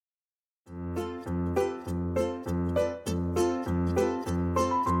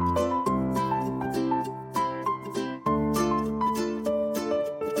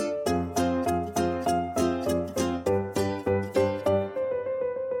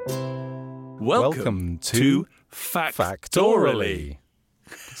Welcome to Factorally.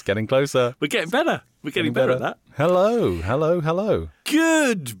 It's getting closer. We're getting better. We're getting better at that. Hello.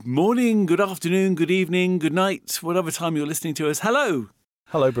 Good morning, good afternoon, good evening, good night, whatever time you're listening to us. Hello.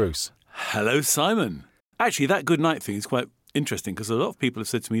 Hello, Bruce. Hello, Simon. Actually, that good night thing is quite interesting because a lot of people have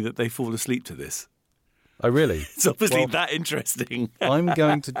said to me that they fall asleep to this. Oh, really? It's obviously that interesting. I'm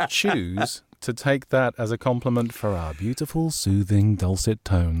going to choose to take that as a compliment for our beautiful, soothing, dulcet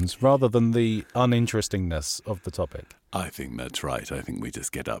tones rather than the uninterestingness of the topic. I think that's right. I think we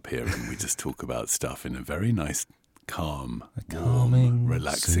just get up here and we just talk about stuff in a very nice, calm, calming,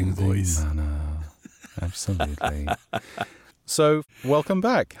 relaxing voice. Manner. Absolutely. So, welcome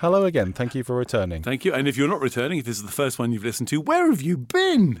back. Hello again. Thank you for returning. Thank you. And if you're not returning, if this is the first one you've listened to, where have you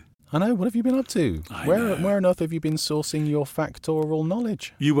been? I know. What have you been up to? Where on earth have you been sourcing your factorial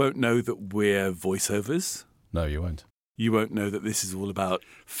knowledge? You won't know that we're voiceovers. No, you won't. You won't know that this is all about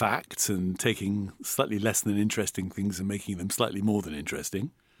facts and taking slightly less than interesting things and making them slightly more than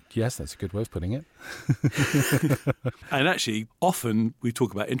interesting. Yes, that's a good way of putting it. And actually, often we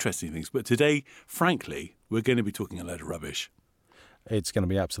talk about interesting things, but today, frankly, we're going to be talking a load of rubbish. It's going to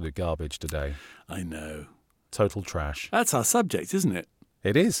be absolute garbage today. I know. Total trash. That's our subject, isn't it?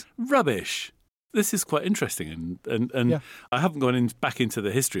 It is. Rubbish. This is quite interesting, and yeah. I haven't gone back into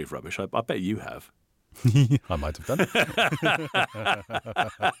the history of rubbish. I bet you have. I might have done.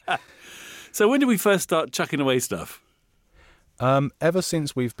 So when did we first start chucking away stuff? Ever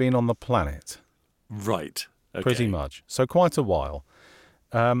since we've been on the planet. Right. Okay. Pretty much. So quite a while.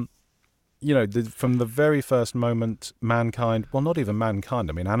 From the very first moment, mankind, well, not even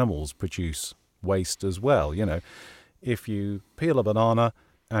mankind, I mean, animals produce waste as well, If you peel a banana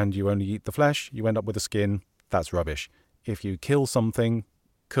and you only eat the flesh, you end up with the skin. That's rubbish. If you kill something,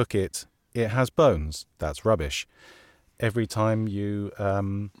 cook it, it has bones. That's rubbish. Every time you,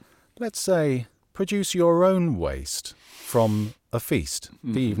 let's say, produce your own waste from a feast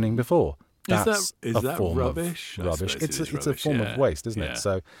the evening before, that's is a that form rubbish? of rubbish. It's a form of waste, isn't it?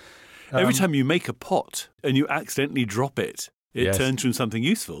 So every time you make a pot and you accidentally drop it, it turns from something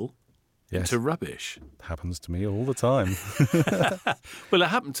useful to rubbish. It happens to me all the time. Well, it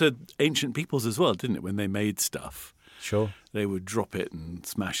happened to ancient peoples as well, didn't it? When they made stuff. Sure. They would drop it and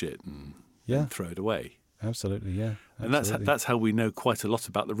smash it and throw it away. Absolutely, yeah. Absolutely. And that's how we know quite a lot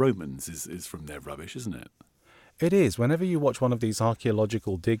about the Romans is from their rubbish, isn't it? It is. Whenever you watch one of these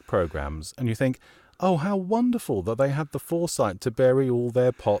archaeological dig programs and you think, oh, how wonderful that they had the foresight to bury all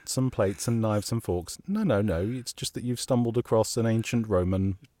their pots and plates and knives and forks. No. It's just that you've stumbled across an ancient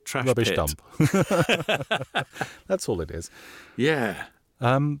Roman rubbish dump. That's all it is. Yeah.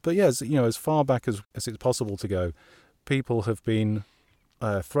 But yeah, as far back as it's possible to go, people have been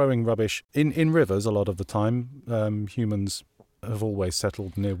throwing rubbish in rivers a lot of the time. Humans have always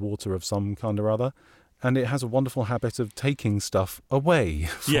settled near water of some kind or other. And it has a wonderful habit of taking stuff away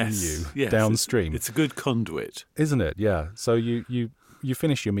from you downstream. It's a good conduit. Isn't it? Yeah. So you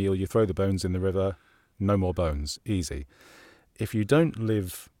finish your meal, you throw the bones in the river, no more bones, easy. If you don't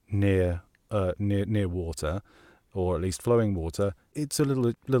live near water, or at least flowing water, it's a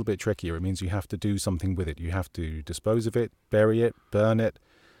little bit trickier. It means you have to do something with it. You have to dispose of it, bury it, burn it,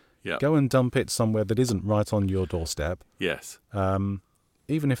 go and dump it somewhere that isn't right on your doorstep. Yes.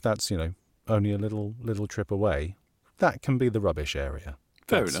 Even if that's, only a little trip away, that can be the rubbish area.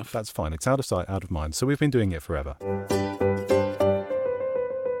 Fair enough. That's fine. It's out of sight, out of mind. So we've been doing it forever.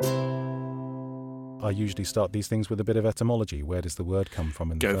 I usually start these things with a bit of etymology. Where does the word come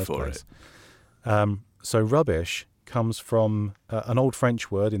from in the first place? Go for it. So rubbish comes from an old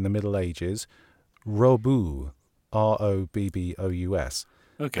French word in the Middle Ages, robou, R-O-B-B-O-U-S.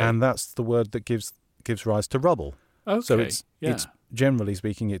 Okay. And that's the word that gives rise to rubble. Okay. So it's generally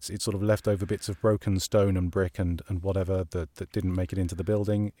speaking, it's sort of leftover bits of broken stone and brick and whatever that didn't make it into the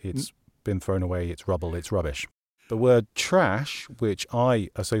building. It's been thrown away. It's rubble. It's rubbish. The word trash, which I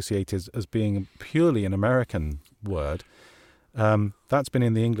associate as being purely an American word, that's been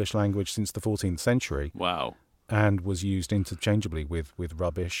in the English language since the 14th century. Wow. And was used interchangeably with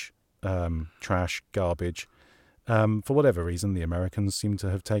rubbish, trash, garbage. For whatever reason, the Americans seem to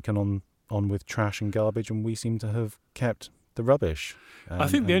have taken on with trash and garbage, and we seem to have kept the rubbish. I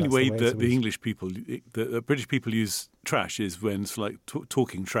think the only way that the English people, the British people use trash is when it's like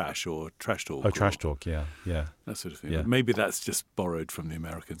talking trash or trash talk. Oh, trash talk, yeah. That sort of thing. Yeah. Maybe that's just borrowed from the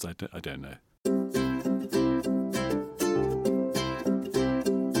Americans. I don't know.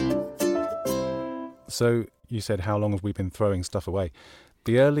 So you said, how long have we been throwing stuff away?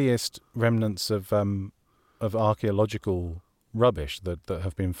 The earliest remnants of archaeological rubbish that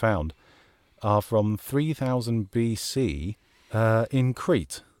have been found are from 3000 BC in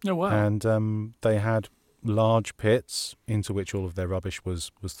Crete. Oh, wow. And they had large pits into which all of their rubbish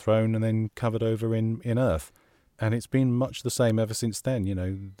was thrown and then covered over in earth. And it's been much the same ever since then. You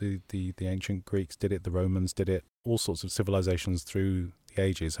know, the ancient Greeks did it, the Romans did it, all sorts of civilizations through the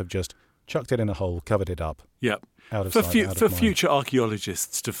ages have just chucked it in a hole, covered it up. Yep. Out of for sight, out of for mind. future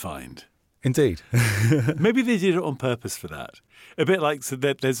archaeologists to find. Indeed. Maybe they did it on purpose for that. A bit like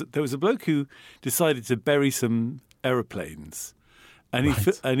there was a bloke who decided to bury some aeroplanes, and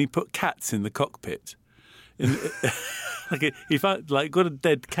he put cats in the cockpit. He found got a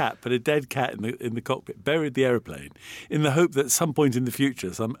dead cat, but a dead cat in the cockpit, buried the aeroplane, in the hope that at some point in the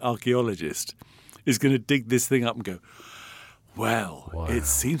future, some archaeologist is going to dig this thing up and go, well, wow. It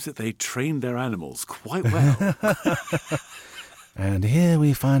seems that they trained their animals quite well. And here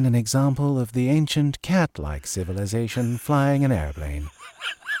we find an example of the ancient cat-like civilization flying an airplane.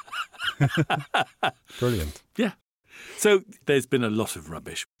 Brilliant. Yeah. So there's been a lot of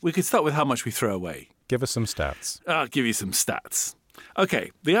rubbish. We could start with how much we throw away. Give us some stats. I'll give you some stats.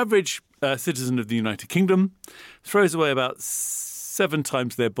 Okay, the average citizen of the United Kingdom throws away about 7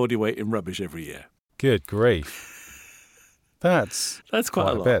 times their body weight in rubbish every year. Good grief. That's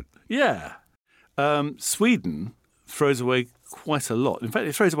quite a lot. bit. Yeah. Sweden throws away quite a lot. In fact,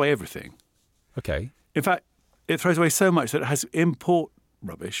 it throws away everything. Okay. In fact, it throws away so much that it has to import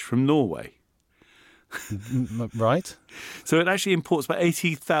rubbish from Norway. Right. So it actually imports about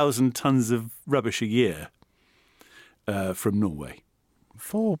 80,000 tonnes of rubbish a year from Norway.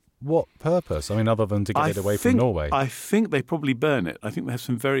 For what purpose? I mean, other than to get it away from Norway? I think they probably burn it. I think they have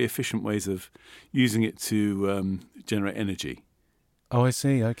some very efficient ways of using it to generate energy. Oh, I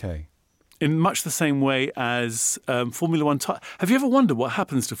see. Okay. In much the same way as Formula One tyres. Have you ever wondered what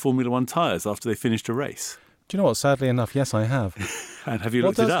happens to Formula One tyres after they finished a race? Do you know what? Sadly enough, yes, I have. And have you what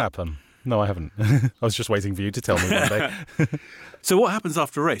looked it does up? happen? No, I haven't. I was just waiting for you to tell me one day. So what happens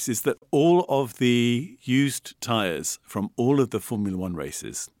after a race is that all of the used tyres from all of the Formula One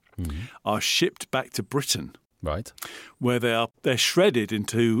races are shipped back to Britain. Right. Where they're shredded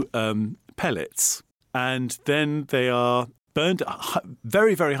into pellets, and then they are burned at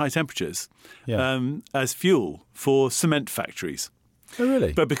very, very high temperatures as fuel for cement factories. Oh,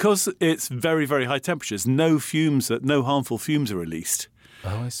 really? But because it's very, very high temperatures, no harmful fumes are released.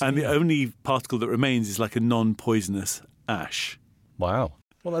 Oh, I see. And the only particle that remains is like a non-poisonous ash. Wow.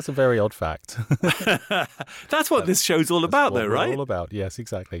 Well, that's a very odd fact. That's what this show's all about, though, right? All about. Yes,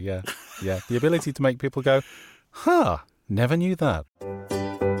 exactly. Yeah. Yeah. The ability to make people go, never knew that.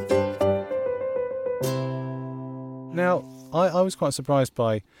 Now, I was quite surprised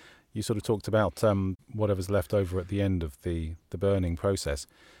by, you sort of talked about whatever's left over at the end of the burning process.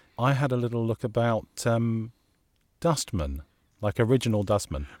 I had a little look about dustmen, like original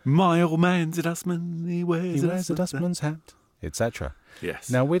dustmen. My old man's a dustman, he wears a dustman's hat, etc.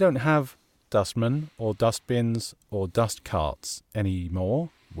 Yes. Now, we don't have dustmen or dustbins or dust carts anymore.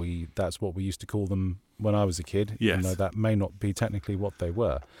 That's what we used to call them when I was a kid, yes. even though that may not be technically what they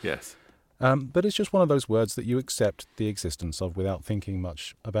were. Yes. But it's just one of those words that you accept the existence of without thinking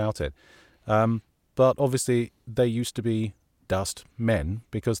much about it. But obviously, they used to be dust men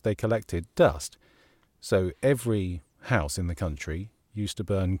because they collected dust. So every house in the country used to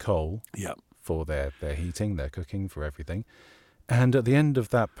burn coal for their heating, their cooking, for everything. And at the end of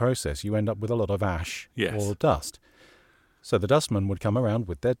that process, you end up with a lot of ash or dust. So the dustmen would come around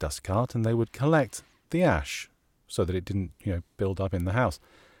with their dust cart and they would collect the ash so that it didn't, build up in the house.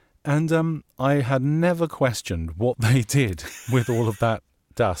 And I had never questioned what they did with all of that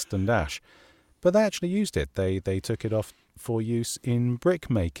dust and ash. But they actually used it. They took it off for use in brick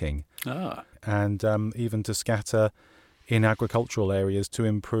making. And even to scatter in agricultural areas to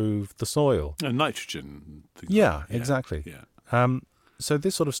improve the soil. And nitrogen. Exactly. Yeah. So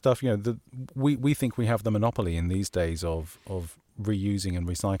this sort of stuff, we think we have the monopoly in these days of reusing and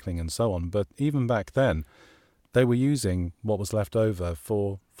recycling and so on. But even back then, they were using what was left over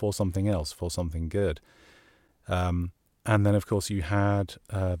for something else, for something good. And then, of course, you had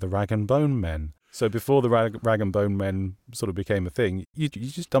the rag and bone men. So before the rag and bone men sort of became a thing, you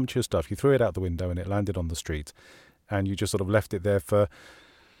just dumped your stuff, you threw it out the window and it landed on the street. And you just sort of left it there for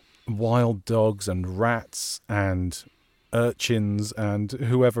wild dogs and rats and urchins and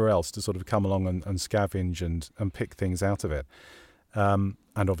whoever else to sort of come along and scavenge and pick things out of it.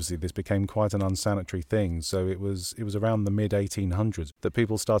 And obviously this became quite an unsanitary thing. So it was around the mid-1800s that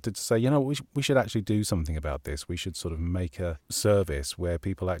people started to say, we should actually do something about this. We should sort of make a service where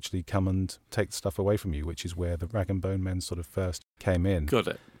people actually come and take stuff away from you, which is where the rag and bone men sort of first came in. Got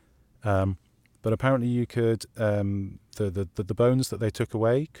it. But apparently you could, the bones that they took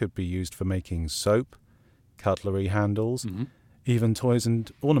away could be used for making soap, cutlery handles, even toys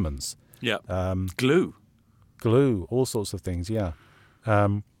and ornaments. Yeah. Glue, all sorts of things. Yeah.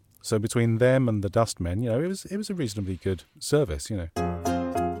 So between them and the dustmen, it was a reasonably good service. You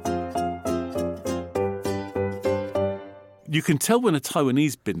can tell when a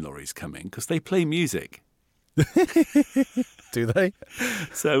Taiwanese bin lorry's coming because they play music. Do they?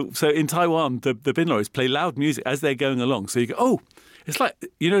 So in Taiwan, the bin lorries play loud music as they're going along. So you go, oh, it's like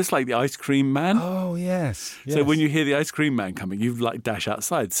the ice cream man. Oh, yes. So when you hear the ice cream man coming, you dash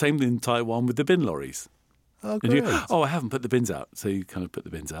outside. Same in Taiwan with the bin lorries. Oh, great. And I haven't put the bins out. So you kind of put the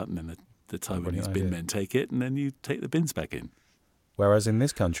bins out and then the Taiwanese bin men take it and then you take the bins back in. Whereas in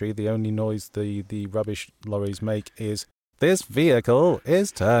this country, the only noise the rubbish lorries make is, "This vehicle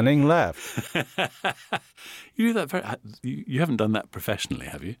is turning left." You do that you haven't done that professionally,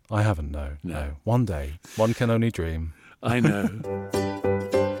 have you? I haven't, no. One day. One can only dream. I know.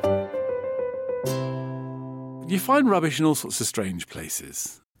 You find rubbish in all sorts of strange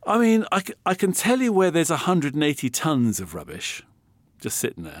places. I mean, I can tell you where there's 180 tons of rubbish just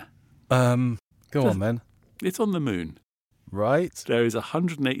sitting there. Go on then. It's on the moon. Right. There is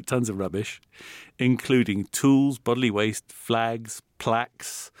 180 tons of rubbish, including tools, bodily waste, flags,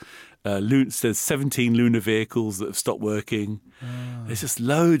 plaques. There's 17 lunar vehicles that have stopped working. There's just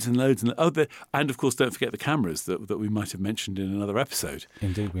loads and loads. And of course, don't forget the cameras that we might have mentioned in another episode.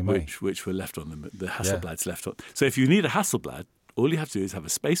 Indeed, we may. Which were left on the Hasselblads left on. So if you need a Hasselblad, all you have to do is have a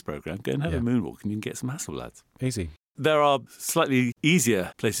space program, go and have a moonwalk, and you can get some Hasselblads. Easy. There are slightly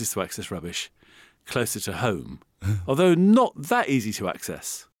easier places to access rubbish closer to home, although not that easy to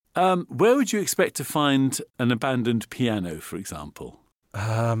access. Where would you expect to find an abandoned piano, for example?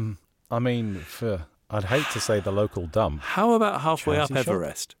 I mean, I'd hate to say the local dump. How about halfway Charity up shop?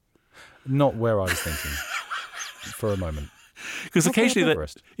 Everest? Not where I was thinking for a moment. Because occasionally,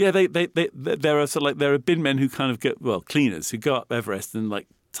 Everest? there are there are bin men who kind of cleaners who go up Everest and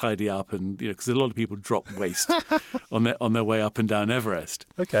tidy up, and because a lot of people drop waste on their way up and down Everest.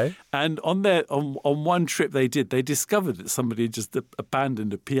 Okay. And on one trip they discovered that somebody had just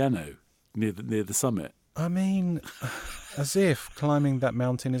abandoned a piano near the summit. I mean, as if climbing that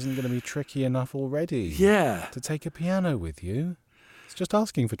mountain isn't going to be tricky enough already. Yeah. To take a piano with you. It's just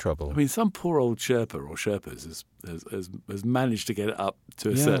asking for trouble. I mean, some poor old Sherpa or Sherpas has managed to get it up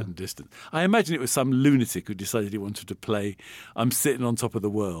to a certain distance. I imagine it was some lunatic who decided he wanted to play "I'm Sitting on Top of the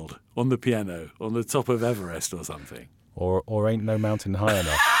World" on the piano on the top of Everest or something. Or ain't no mountain high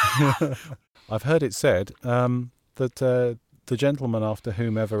enough. I've heard it said that the gentleman after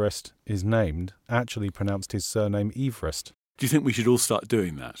whom Everest is named actually pronounced his surname Everest. Do you think we should all start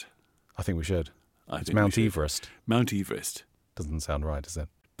doing that? I think we should. It's Mount Everest. Mount Everest. Doesn't sound right, does it?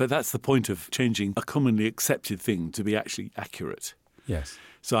 But that's the point of changing a commonly accepted thing to be actually accurate. Yes.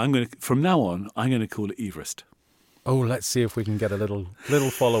 So from now on, I'm going to call it Everest. Oh, let's see if we can get a little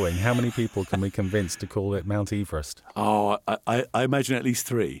following. How many people can we convince to call it Mount Everest? Oh, I imagine at least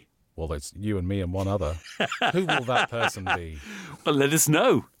 3. Well, it's you and me and one other. Who will that person be? Well, let us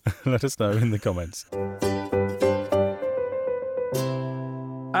know. Let us know in the comments.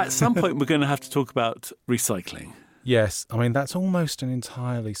 At some point, we're going to have to talk about recycling. Yes. I mean, that's almost an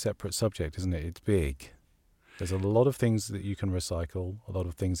entirely separate subject, isn't it? It's big. There's a lot of things that you can recycle, a lot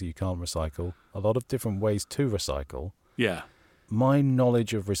of things that you can't recycle, a lot of different ways to recycle. Yeah. My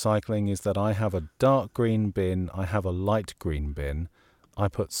knowledge of recycling is that I have a dark green bin, I have a light green bin. I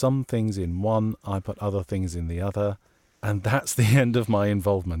put some things in one, I put other things in the other, and that's the end of my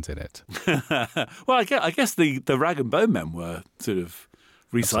involvement in it. Well, I guess the rag and bone men were sort of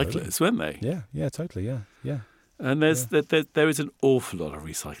recyclers, Absolutely. weren't they? Yeah, totally, yeah. And there is an awful lot of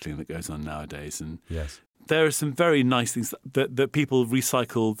recycling that goes on nowadays, and yes. There are some very nice things that people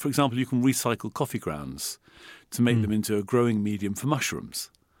recycle. For example, you can recycle coffee grounds to make them into a growing medium for mushrooms.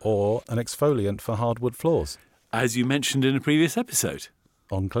 Or an exfoliant for hardwood floors. As you mentioned in a previous episode.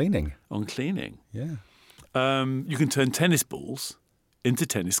 On cleaning. Yeah. You You can turn tennis balls into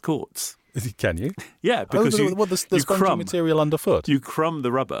tennis courts. Can you? Yeah, because the spongy material underfoot. You crumb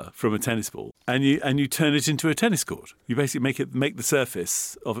the rubber from a tennis ball and you turn it into a tennis court. You basically make the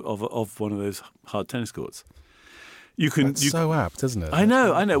surface of one of those hard tennis courts. That's so apt, isn't it? I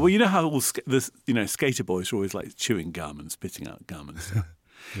know. Well, you know how all skater boys are always like chewing gum and spitting out gum and stuff.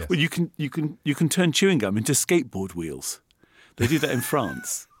 Yes. Well, you can turn chewing gum into skateboard wheels. They do that in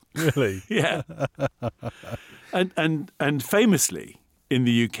France. Really? Yeah. And famously in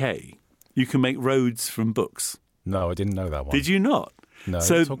the UK, you can make roads from books. No, I didn't know that one. Did you not? No.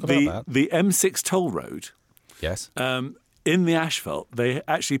 So talk about that. The M6 toll road. Yes. In the asphalt, they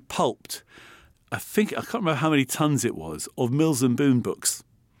actually pulped. I can't remember how many tons it was of Mills and Boon books.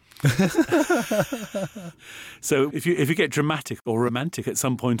 So if you get dramatic or romantic at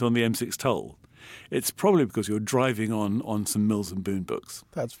some point on the M6 toll, it's probably because you're driving on some Mills and Boon books.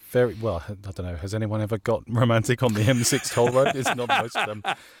 That's very well. I don't know. Has anyone ever got romantic on the M6 toll road? It's not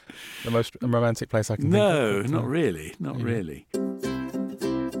the most romantic place I can think of. No, not really. Not really.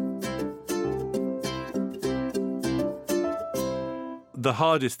 The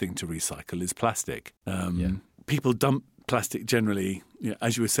hardest thing to recycle is plastic. People dump plastic generally,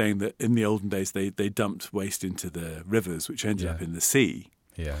 as you were saying, that in the olden days they dumped waste into the rivers, which ended up in the sea.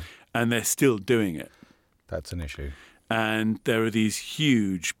 Yeah. And they're still doing it. That's an issue. And there are these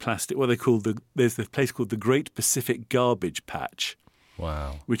huge plastic, there's this place called the Great Pacific Garbage Patch.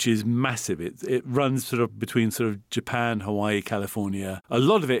 Wow. Which is massive. It runs sort of between sort of Japan, Hawaii, California. A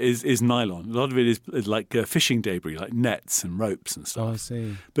lot of it is nylon. A lot of it is like fishing debris, like nets and ropes and stuff. Oh, I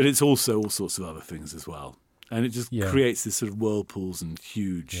see. But it's also all sorts of other things as well. And it just creates this sort of whirlpools and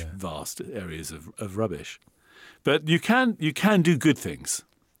huge, vast areas of rubbish. But you can do good things.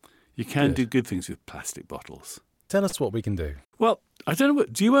 You can do good things with plastic bottles. Tell us what we can do. Well, I don't know.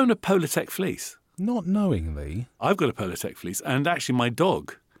 Do you own a Polartec fleece? Not knowingly. I've got a Polartec fleece, and actually my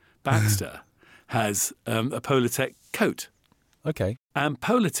dog, Baxter, has a Polartec coat. Okay. And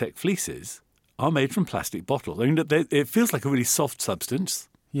Polartec fleeces are made from plastic bottles. I mean, it feels like a really soft substance.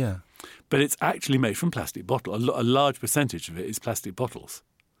 Yeah. But it's actually made from plastic bottle. A large percentage of it is plastic bottles.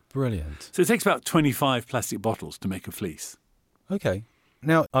 Brilliant. So it takes about 25 plastic bottles to make a fleece. Okay.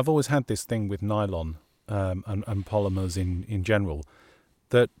 Now, I've always had this thing with nylon and polymers in general,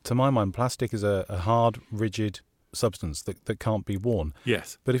 that to my mind, plastic is a hard, rigid substance that can't be worn.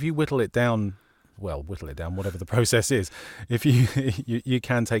 Yes. But if you whittle it down, whatever the process is, if you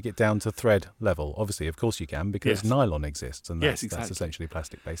can take it down to thread level. Obviously, of course you can, because nylon exists, and that's essentially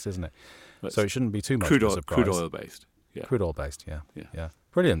plastic-based, isn't it? So it shouldn't be too much of a surprise. Crude oil-based. Yeah. Crude oil-based, yeah.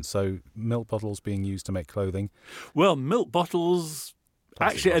 Brilliant. So milk bottles being used to make clothing. Well, milk bottles...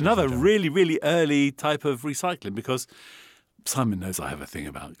 Actually, another really, really early type of recycling, because Simon knows I have a thing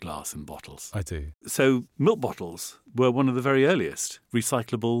about glass and bottles. I do. So milk bottles were one of the very earliest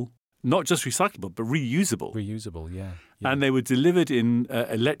recyclable, not just recyclable, but reusable. Reusable, yeah. And they were delivered in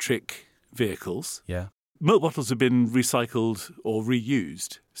electric vehicles. Yeah. Milk bottles have been recycled or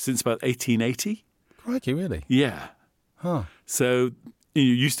reused since about 1880. Crikey, really? Yeah. Huh. So you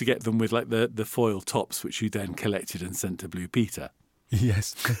used to get them with like the foil tops, which you then collected and sent to Blue Peter.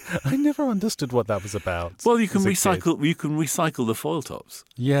 Yes, I never understood what that was about. Well, you can recycle. You can recycle the foil tops.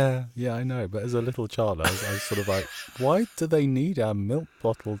 Yeah, I know. But as a little child, I was sort of like, why do they need our milk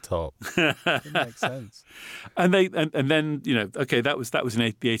bottle top? It makes sense. And then okay, that was in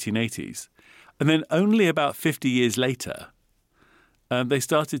the 1880s, and then only about 50 years later, they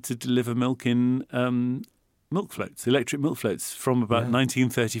started to deliver milk in milk floats, electric milk floats, from about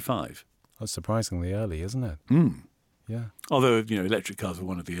 1935. That's surprisingly early, isn't it? Mm. Yeah. Although, electric cars were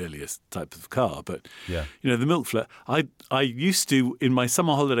one of the earliest types of car. But, the milk float, I used to, in my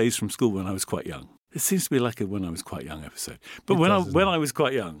summer holidays from school when I was quite young. It seems to be like a when I was quite young episode. But when I was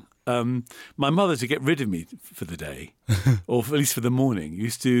quite young, my mother, to get rid of me for the day, or at least for the morning,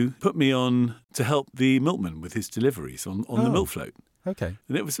 used to put me on to help the milkman with his deliveries on the milk float. Okay.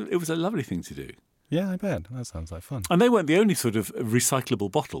 And it was a lovely thing to do. Yeah, I bet. That sounds like fun. And they weren't the only sort of recyclable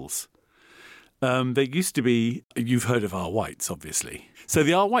bottles. There used to be, you've heard of R. White's, obviously. So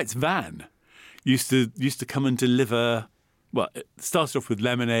the R. White's van used to come and deliver, well, it started off with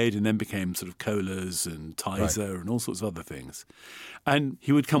lemonade and then became sort of colas and Tizer and all sorts of other things. And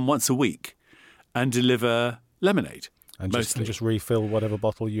he would come once a week and deliver lemonade. And just refill whatever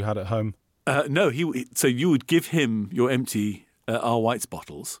bottle you had at home? No, so you would give him your empty R. White's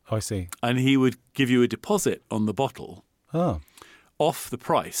bottles. Oh, I see. And he would give you a deposit on the bottle off the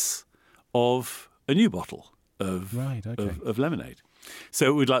price of a new bottle of lemonade. So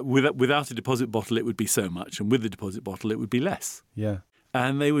it would, like, without a deposit bottle it would be so much, and with the deposit bottle it would be less. Yeah.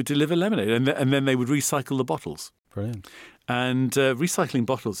 And they would deliver lemonade, and then they would recycle the bottles. Brilliant. And recycling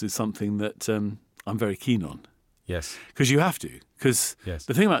bottles is something that I'm very keen on. Yes. Because you have to. Because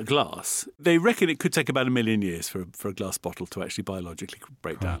the thing about glass, they reckon it could take about 1 million years for a glass bottle to actually biologically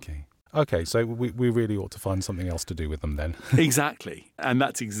break down. Okay, so we really ought to find something else to do with them then. Exactly. And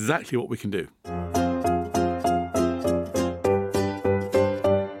that's exactly what we can do.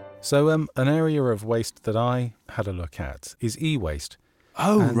 So an area of waste that I had a look at is e-waste.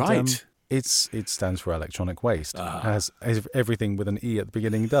 Oh, right. It stands for electronic waste, as everything with an E at the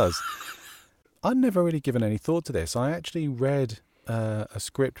beginning does. I'd never really given any thought to this. I actually read a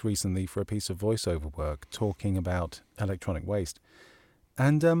script recently for a piece of voiceover work talking about electronic waste.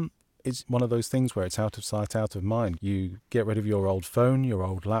 And it's one of those things where it's out of sight, out of mind. You get rid of your old phone, your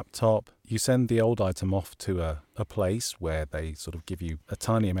old laptop, you send the old item off to a place where they sort of give you a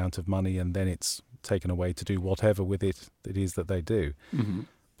tiny amount of money, and then it's taken away to do whatever with it is that they do. Mm-hmm.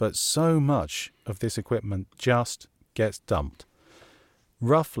 But so much of this equipment just gets dumped.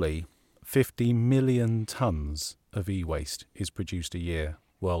 Roughly 50 million tonnes of e-waste is produced a year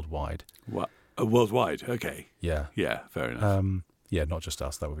worldwide. What? Worldwide? Okay. Yeah. Yeah, fair enough. Yeah, not just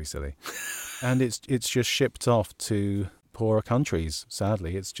us. That would be silly. And it's just shipped off to poorer countries,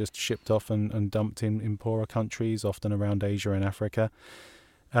 sadly. It's just shipped off and dumped in poorer countries, often around Asia and Africa.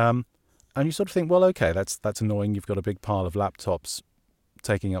 And you sort of think, well, okay, that's annoying. You've got a big pile of laptops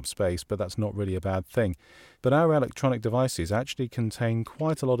taking up space, but that's not really a bad thing. But our electronic devices actually contain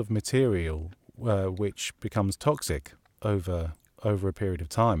quite a lot of material which becomes toxic over a period of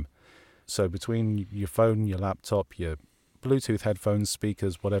time. So between your phone, your laptop, your Bluetooth headphones,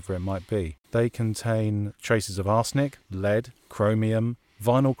 speakers, whatever it might be, they contain traces of arsenic, lead, chromium,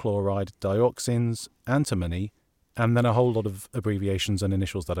 vinyl chloride, dioxins, antimony, and then a whole lot of abbreviations and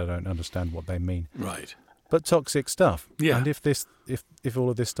initials that I don't understand what they mean. Right. But toxic stuff. Yeah. And if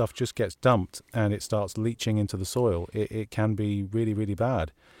all of this stuff just gets dumped and it starts leaching into the soil, it can be really, really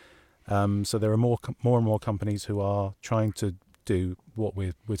bad. So there are more and more companies who are trying to do what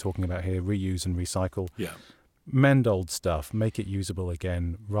we're talking about here, reuse and recycle. Yeah. Mend old stuff, make it usable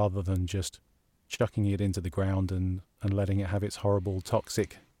again, rather than just chucking it into the ground and letting it have its horrible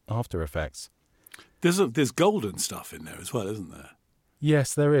toxic after effects. There's golden stuff in there as well, isn't there?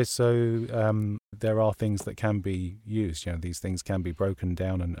 Yes, there is. So there are things that can be used. These things can be broken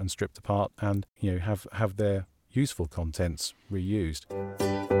down and stripped apart, and have their useful contents reused.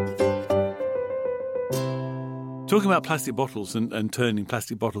 Talking about plastic bottles and turning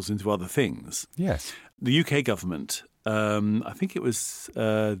plastic bottles into other things. Yes. The UK government, I think it was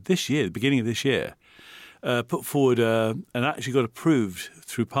this year, the beginning of this year, put forward and actually got approved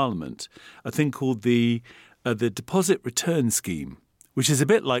through Parliament a thing called the Deposit Return Scheme, which is a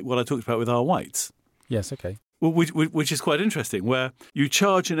bit like what I talked about with our whites. Yes, okay. Which is quite interesting, where you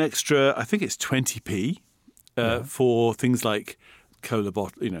charge an extra, I think it's 20p for things like cola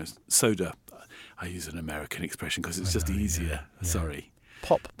bottle, soda. I use an American expression because it's just easier. Yeah. Sorry.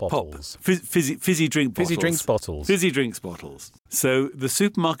 Pop bottles. Fizzy drink bottles. Fizzy drinks bottles. Fizzy drinks bottles. So the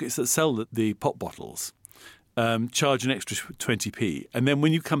supermarkets that sell the pop bottles charge an extra 20p. And then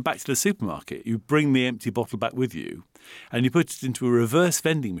when you come back to the supermarket, you bring the empty bottle back with you and you put it into a reverse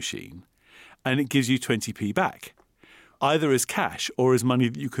vending machine and it gives you 20p back, either as cash or as money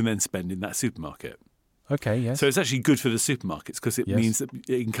that you can then spend in that supermarket. Okay, yes. So it's actually good for the supermarkets because it means that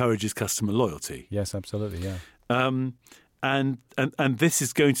it encourages customer loyalty. Yes, absolutely, yeah. And this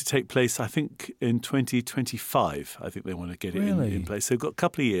is going to take place, I think, in 2025. I think they want to get it in place. So they've got a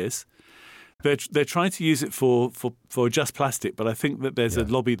couple of years. They're trying to use it for just plastic, but I think that there's a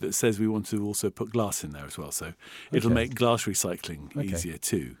lobby that says we want to also put glass in there as well. So it'll make glass recycling easier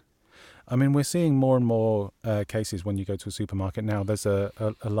too. I mean, we're seeing more and more cases when you go to a supermarket now. There's a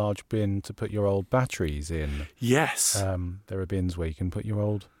large bin to put your old batteries in. Yes. There are bins where you can put your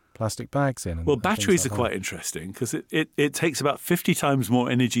old plastic bags in. Well, batteries are quite interesting because it takes about 50 times more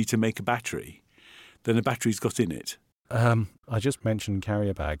energy to make a battery than a battery's got in it. I just mentioned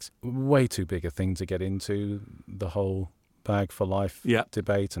carrier bags. Way too big a thing to get into the whole bag for life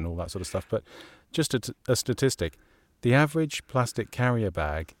debate and all that sort of stuff. But just a statistic. The average plastic carrier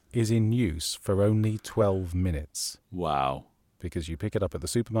bag is in use for only 12 minutes. Wow. Because you pick it up at the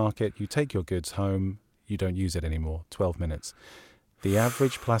supermarket, you take your goods home, you don't use it anymore. 12 minutes. The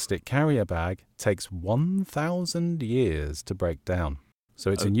average plastic carrier bag takes 1,000 years to break down.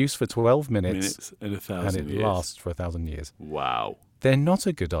 So it's in use for 12 minutes and 1,000 years. Lasts for 1,000 years. Wow. They're not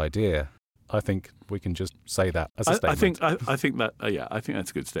a good idea. I think we can just say that as a statement. I think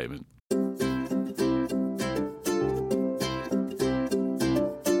that's a good statement.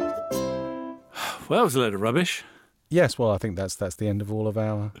 Well, that was a load of rubbish. Yes, well, I think that's the end of all of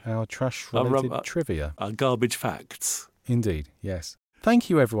our trash-related trivia. Our garbage facts. Indeed, yes. Thank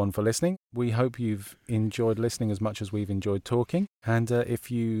you, everyone, for listening. We hope you've enjoyed listening as much as we've enjoyed talking. And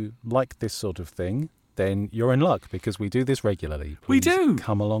if you like this sort of thing, then you're in luck because we do this regularly. Please we do.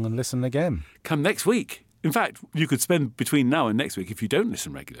 Come along and listen again. Come next week. In fact, you could spend between now and next week, if you don't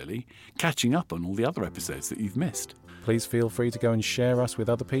listen regularly, catching up on all the other episodes that you've missed. Please feel free to go and share us with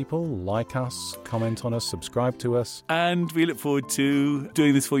other people, like us, comment on us, subscribe to us. And we look forward to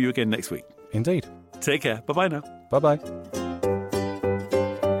doing this for you again next week. Indeed. Take care. Bye-bye now. Bye-bye.